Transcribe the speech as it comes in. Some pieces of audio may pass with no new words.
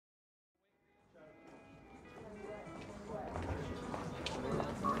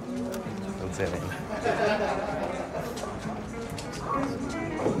in it.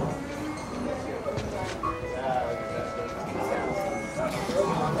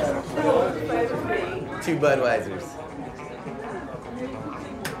 Two Budweisers.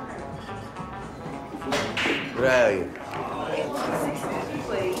 Right.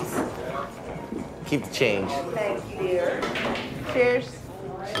 Please. Keep the change. Thank you, dear. Cheers.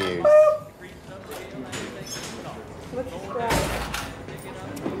 Cheers. What's the spread?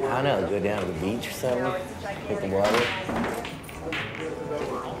 I don't know, go down to the beach or something, hit the water.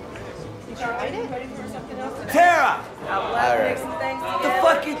 You tried it? Ready for something else? Tara! All right. What the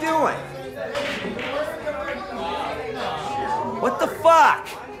fuck you doing? What the fuck?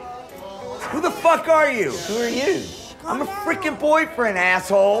 Who the fuck are you? Who are you? I'm a freaking boyfriend,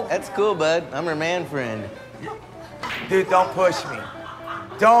 asshole. That's cool, bud. I'm her man friend. Dude, don't push me.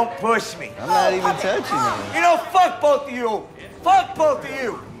 Don't push me. I'm not even touching you. You know, fuck both of you. Fuck both of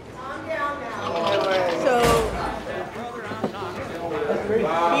you. So,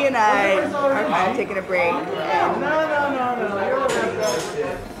 he and I are kind of taking a break. And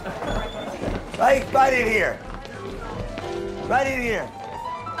Right in here. Right in here.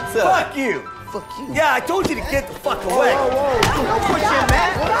 What's up? Fuck you. Fuck you. Yeah, I told you to get the fuck away. Don't push him,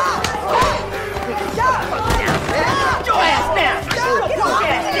 man. Stop. Get your ass down. Get your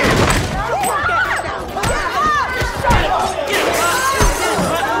ass down.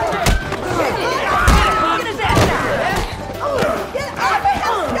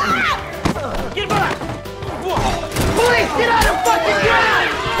 Get on the fucking ground!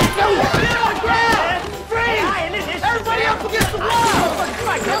 Get on the ground! Freeze! Everybody up against the wall!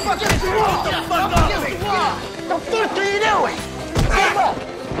 Up against the wall! Get the fuck off me! The fuck are you doing? Get up!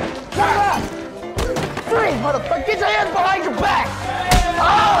 Get up! Freeze, motherfucker! Get your hands behind your back! Oh!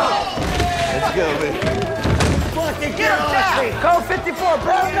 Let's go, man. Fucking get off me! Code 54,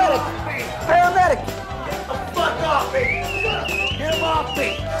 paramedic! Paramedic! Get the fuck off me! Get him off me!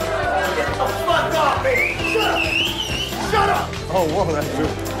 Get the fuck off me! Shut up! Shut up! Oh, whoa, that's true.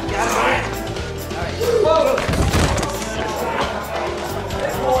 Got him, man. Whoa!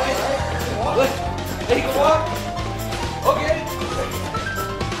 Look, take a walk. Okay.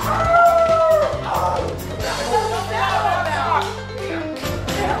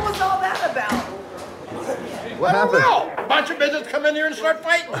 What was all that about? What happened? A bunch of midgets come in here and start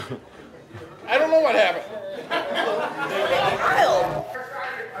fighting. I don't know what happened. Wild.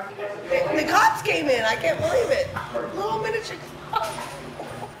 The cops came in. I can't believe it. Little